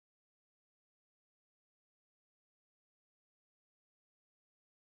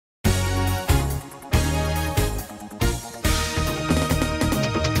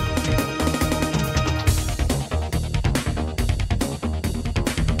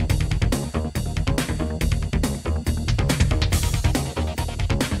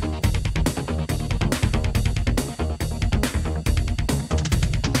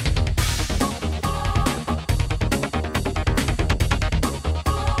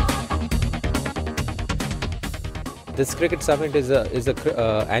This cricket summit is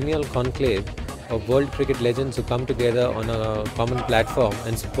a annual conclave of world cricket legends who come together on a common platform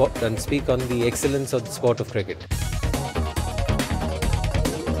and speak on the excellence of the sport of cricket.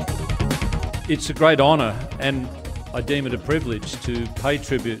 It's a great honour, and I deem it a privilege to pay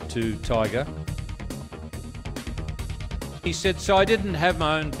tribute to Tiger. He said, so I didn't have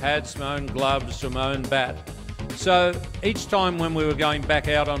my own pads, my own gloves or my own bat. So each time when we were going back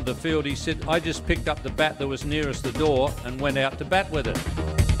out onto the field, he said, I just picked up the bat that was nearest the door and went out to bat with it.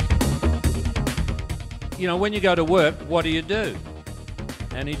 You know, when you go to work, what do?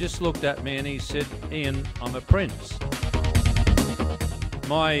 And he just looked at me and he said, Ian, I'm a prince.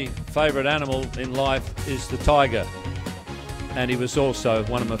 My favourite animal in life is the tiger, and he was also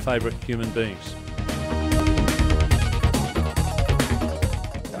one of my favourite human beings.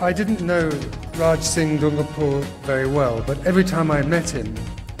 I didn't know Raj Singh Dungarpur very well, but every time I met him,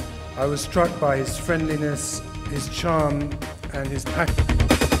 I was struck by his friendliness, his charm, and his passion.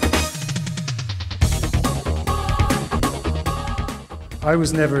 I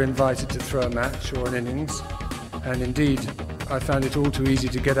was never invited to throw a match or an innings, and indeed, I found it all too easy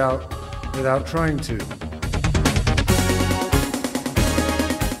to get out without trying to.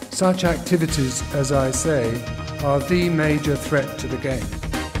 Such activities, as I say, are the major threat to the game.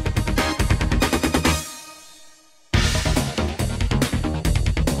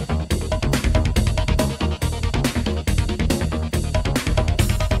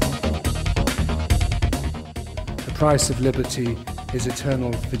 The price of liberty is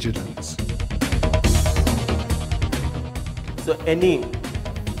eternal vigilance. So any,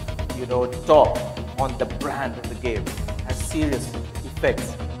 talk on the brand of the game has serious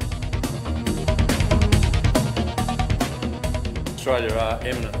effects. Australia are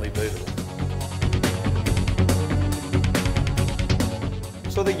eminently beatable.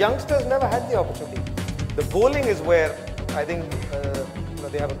 So the youngsters never had the opportunity. The bowling is where I think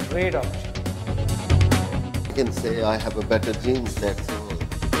they have a great opportunity. I can say I have a better genes, that's all.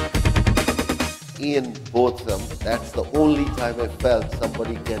 Ian both them, that's the only time I felt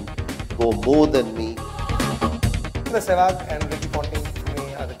somebody can go more than me. The Sehwag and Ricky Ponting to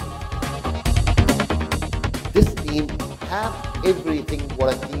me are the key. This team have everything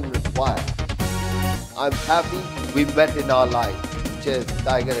what a team requires. I'm happy we met in our life. Cheers,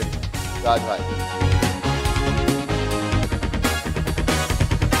 Tiger and Raj.